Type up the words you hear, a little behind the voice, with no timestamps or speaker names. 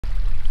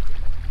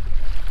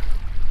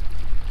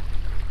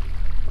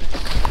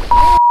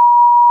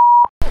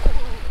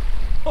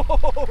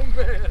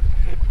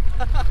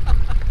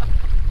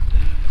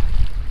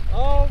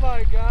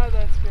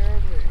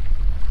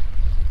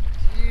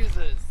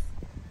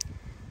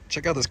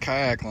Check out this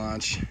kayak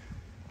launch.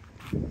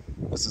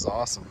 This is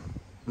awesome.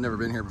 I've never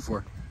been here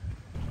before.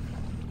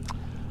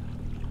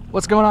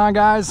 What's going on,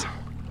 guys?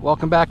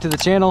 Welcome back to the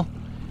channel.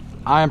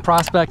 I am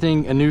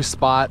prospecting a new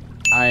spot.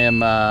 I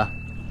am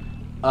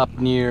up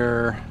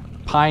near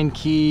Pine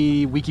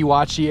Key, Weeki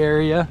Wachee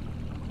area,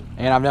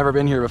 and I've never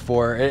been here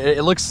before.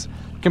 It looks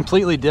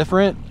completely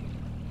different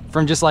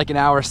from just like an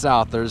hour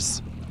south.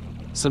 There's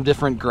some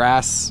different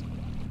types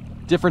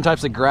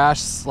of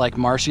grass, like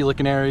marshy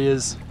looking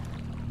areas.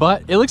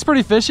 But it looks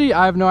pretty fishy.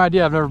 I have no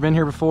idea, I've never been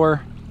here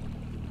before.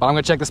 But I'm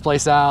gonna check this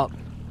place out,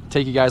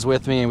 take you guys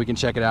with me, and we can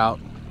check it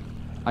out.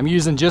 I'm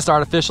using just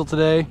artificial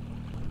today.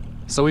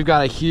 So we've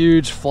got a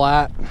huge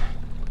flat,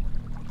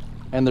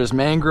 and there's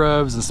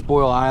mangroves and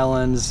spoil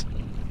islands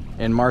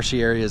and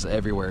marshy areas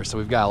everywhere. So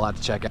we've got a lot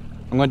to check out.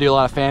 I'm gonna do a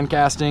lot of fan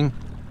casting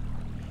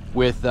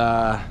with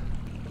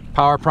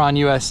Power Prawn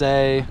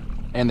USA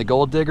and the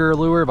Gold Digger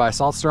lure by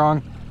Salt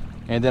Strong.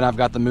 And then I've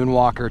got the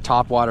Moonwalker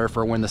topwater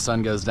for when the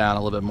sun goes down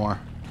a little bit more.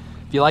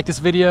 If you like this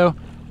video,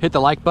 hit the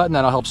like button.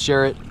 That'll help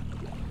share it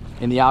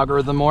in the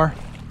algorithm more.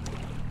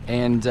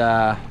 And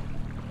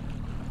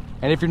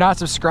if you're not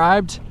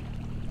subscribed,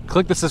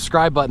 click the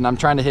subscribe button. I'm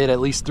trying to hit at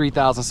least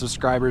 3,000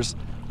 subscribers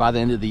by the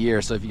end of the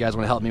year. So if you guys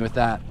want to help me with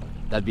that,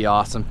 that'd be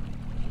awesome.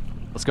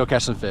 Let's go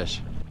catch some fish.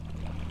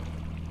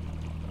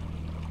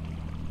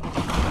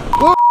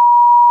 Whoa!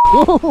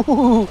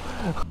 Whoa!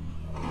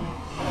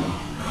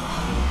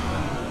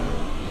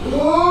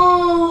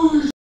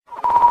 Whoa!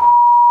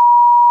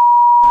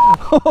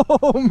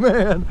 Oh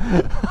man.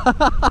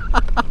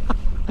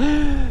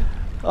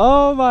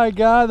 Oh my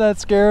god, that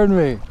scared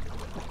me.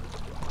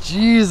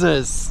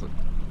 Jesus.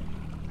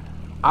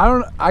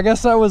 I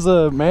guess that was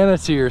a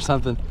manatee or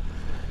something.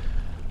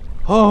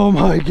 Oh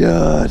my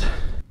god.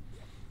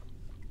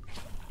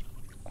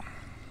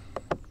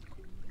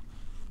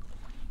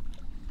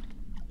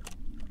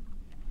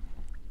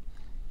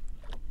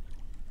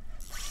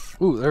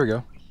 Ooh, there we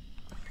go.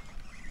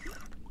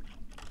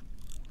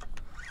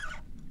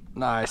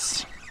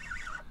 Nice.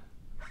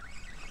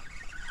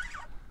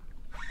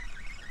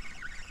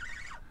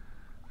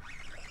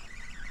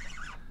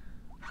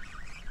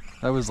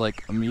 That was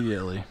like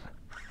immediately.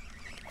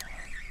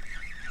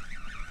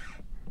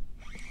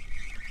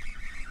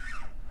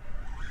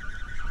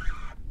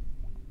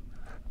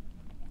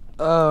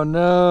 Oh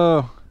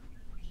no.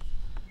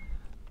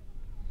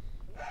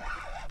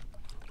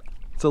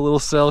 It's a little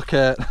cell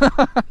cat.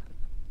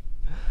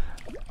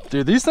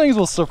 Dude, these things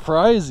will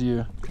surprise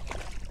you.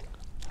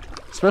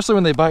 Especially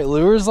when they bite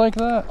lures like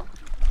that.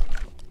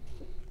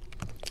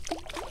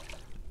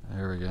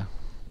 There we go.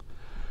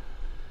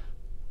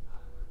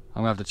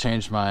 I'm gonna have to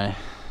change my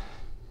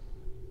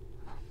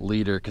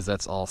leader because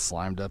that's all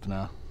slimed up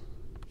now.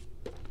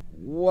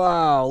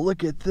 Wow,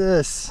 look at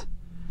this.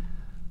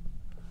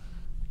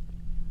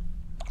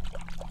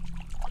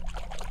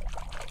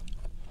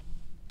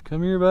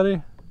 Come here,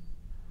 buddy.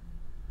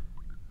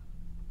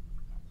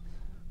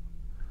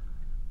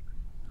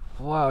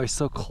 Wow, he's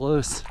so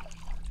close.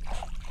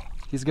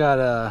 He's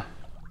got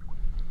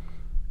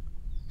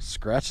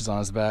scratches on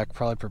his back,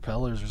 probably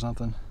propellers or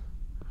something.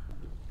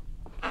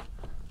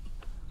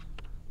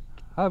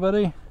 Hi,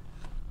 buddy.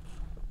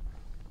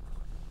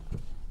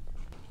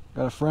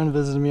 Got a friend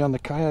visiting me on the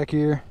kayak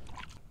here.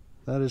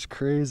 That is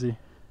crazy.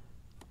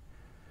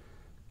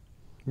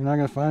 You're not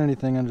gonna find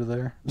anything under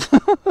there.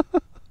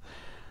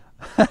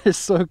 That is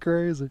so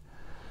crazy.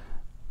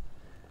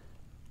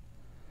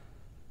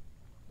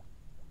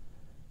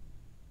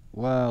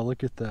 Wow,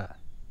 look at that.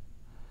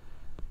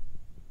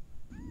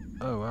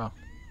 Oh, wow.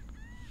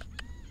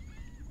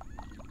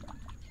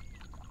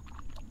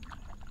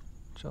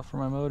 Watch out for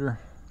my motor.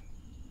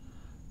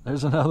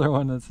 There's another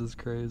one that's as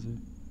crazy.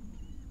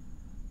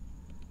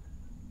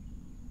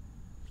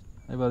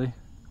 Hey, buddy.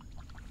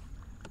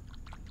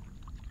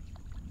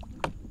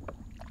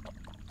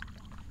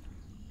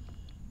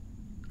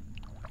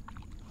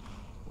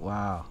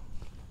 Wow.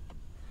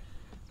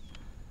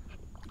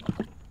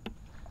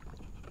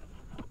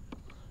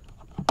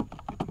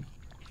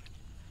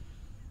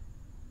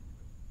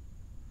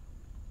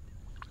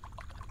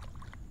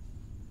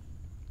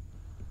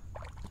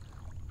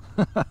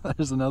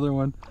 There's another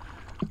one.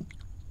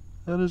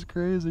 That is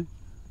crazy.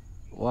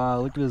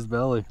 Wow, look at his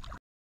belly.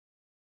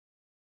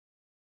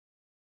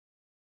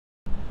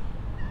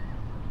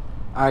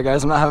 Alright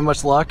guys, I'm not having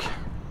much luck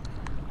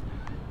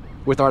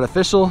with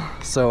artificial,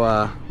 so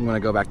I'm gonna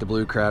go back to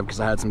blue crab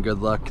because I had some good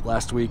luck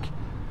last week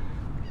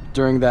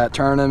during that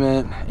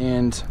tournament.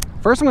 And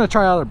first I'm gonna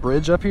try out a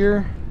bridge up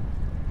here,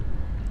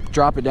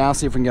 drop it down,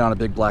 see if we can get on a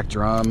big black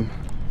drum.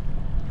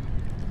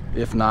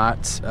 If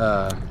not,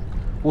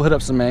 we'll hit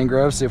up some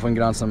mangroves, see if we can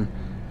get on some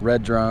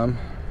red drum.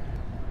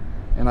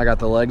 And I got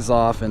the legs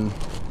off and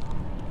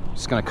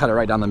just gonna cut it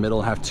right down the middle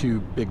and have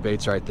two big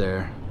baits right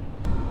there.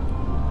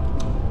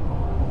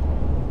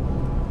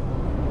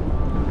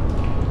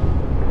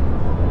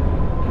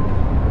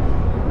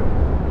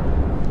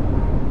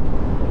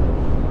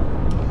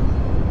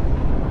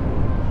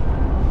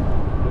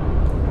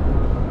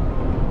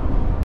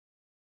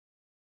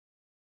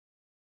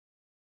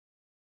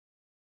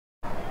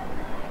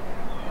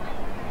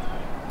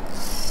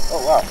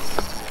 Oh, wow.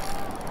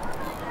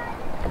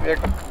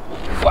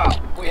 Wow,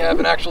 we have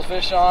an actual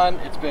fish on.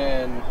 It's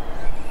been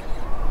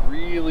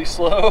really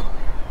slow.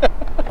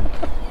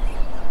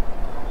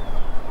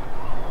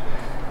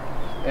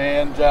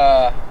 And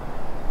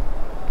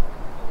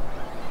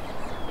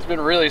it's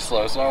been really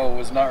slow, so I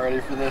was not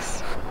ready for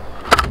this.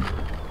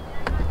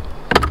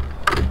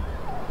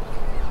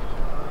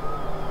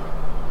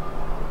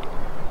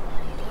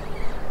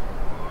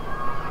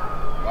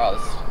 Wow,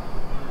 this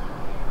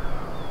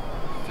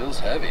feels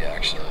heavy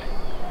actually.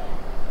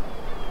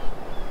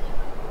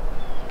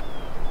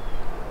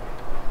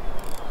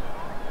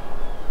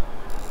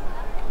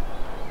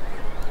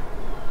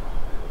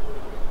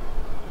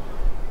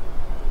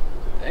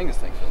 Dang, this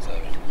thing feels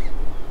heavy.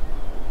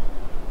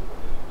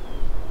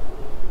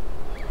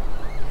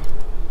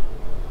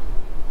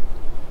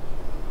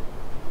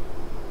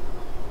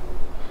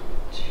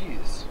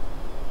 Jeez.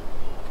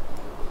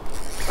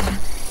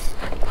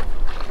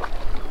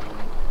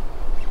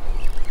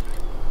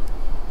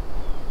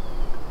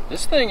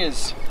 This thing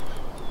is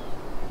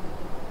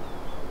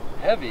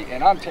heavy,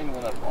 and I'm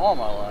tangling up all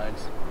my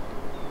lines.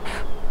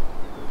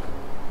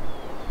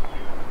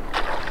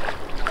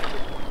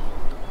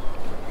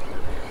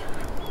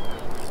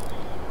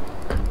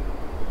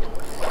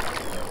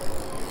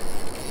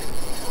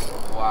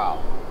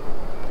 Wow.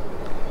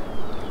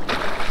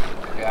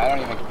 Okay, I don't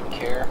even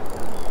care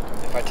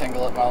if I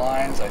tangle up my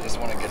lines. I just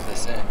want to get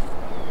this in.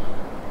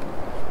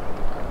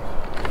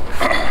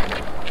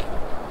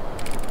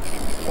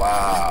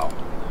 Wow.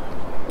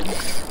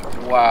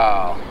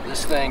 Wow,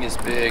 this thing is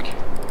big.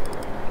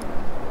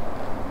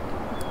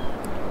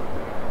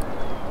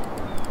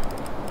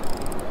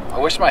 I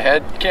wish my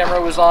head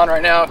camera was on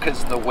right now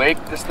because the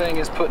wake this thing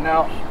is putting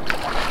out.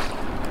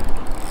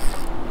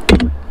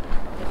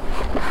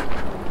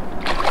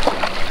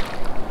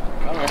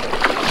 Come here.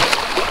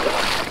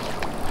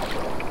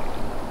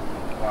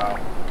 Wow.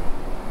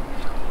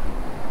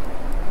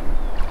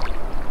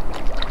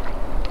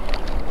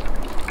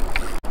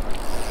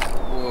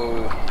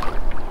 Whoa.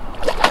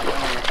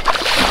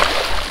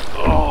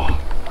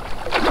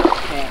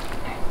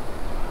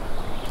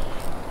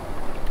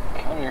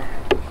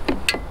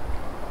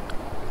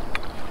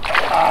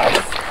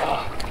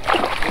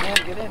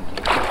 Get in.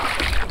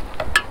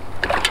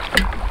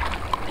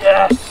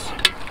 Yes!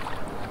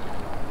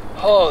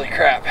 Holy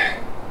crap.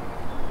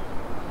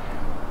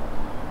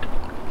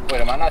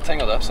 Wait, am I not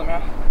tangled up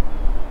somehow?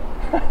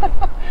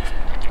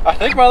 I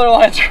think my other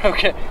lines are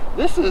okay.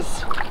 This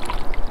is,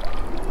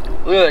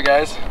 look at that,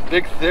 guys.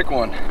 Big, thick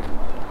one.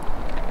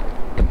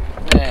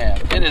 Man,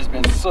 it has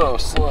been so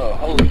slow.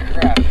 Holy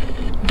crap.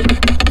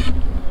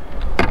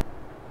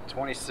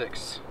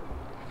 26.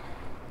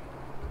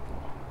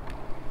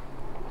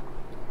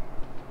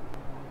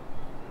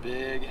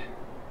 Big,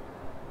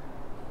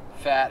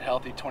 fat,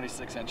 healthy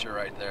 26-incher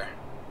right there.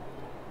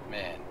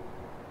 Man,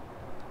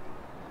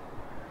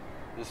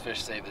 this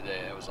fish saved the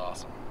day. It was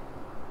awesome.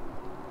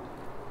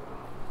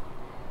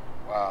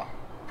 Wow,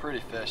 pretty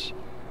fish.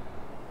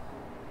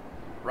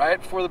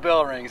 Right before the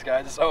bell rings,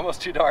 guys. It's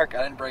almost too dark.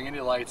 I didn't bring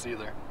any lights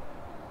either.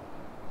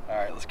 All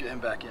right, let's get him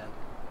back in.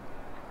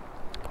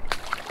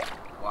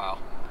 Wow,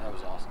 that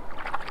was awesome.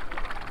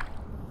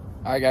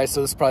 All right, guys,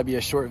 so this will probably be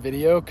a short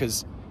video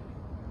because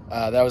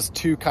that was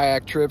 2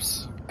 kayak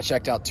trips. I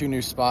checked out 2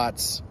 new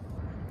spots.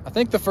 I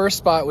think the first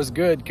spot was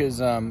good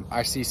because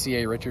I see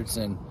C.A.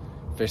 Richardson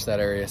fish that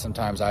area.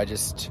 Sometimes I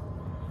just,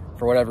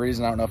 for whatever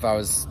reason, I don't know if I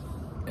was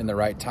in the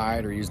right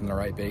tide or using the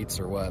right baits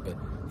or what, but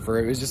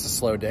it was just a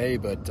slow day,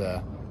 but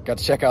got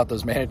to check out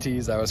those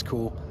manatees. That was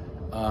cool.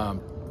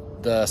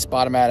 The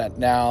spot I'm at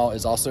now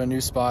is also a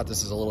new spot.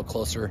 This is a little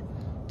closer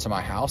to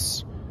my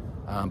house,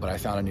 but I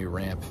found a new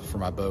ramp for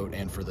my boat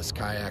and for this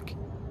kayak.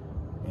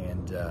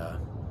 And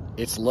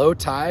it's low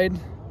tide.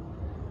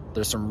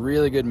 There's some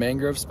really good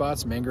mangrove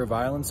spots, Mangrove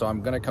Island, so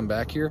I'm gonna come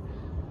back here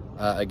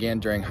again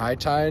during high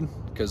tide,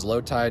 because low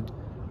tide,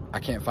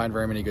 I can't find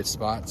very many good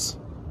spots.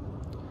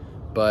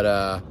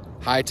 But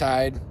high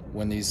tide,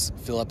 when these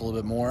fill up a little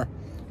bit more,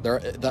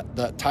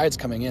 the tide's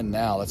coming in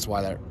now. That's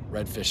why that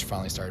redfish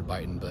finally started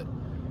biting. But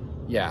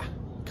yeah,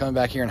 coming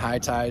back here in high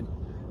tide,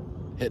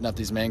 hitting up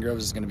these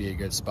mangroves is gonna be a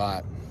good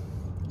spot.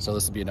 So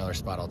this will be another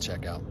spot I'll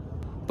check out.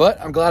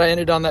 But I'm glad I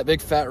ended on that big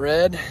fat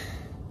red.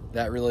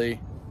 That really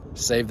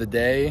saved the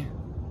day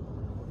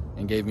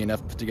and gave me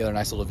enough to put together a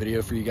nice little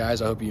video for you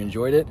guys. I hope you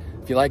enjoyed it.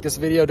 If you like this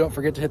video, don't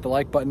forget to hit the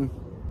like button,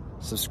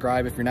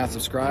 subscribe if you're not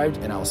subscribed,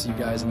 and I'll see you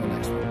guys in the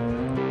next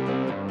one.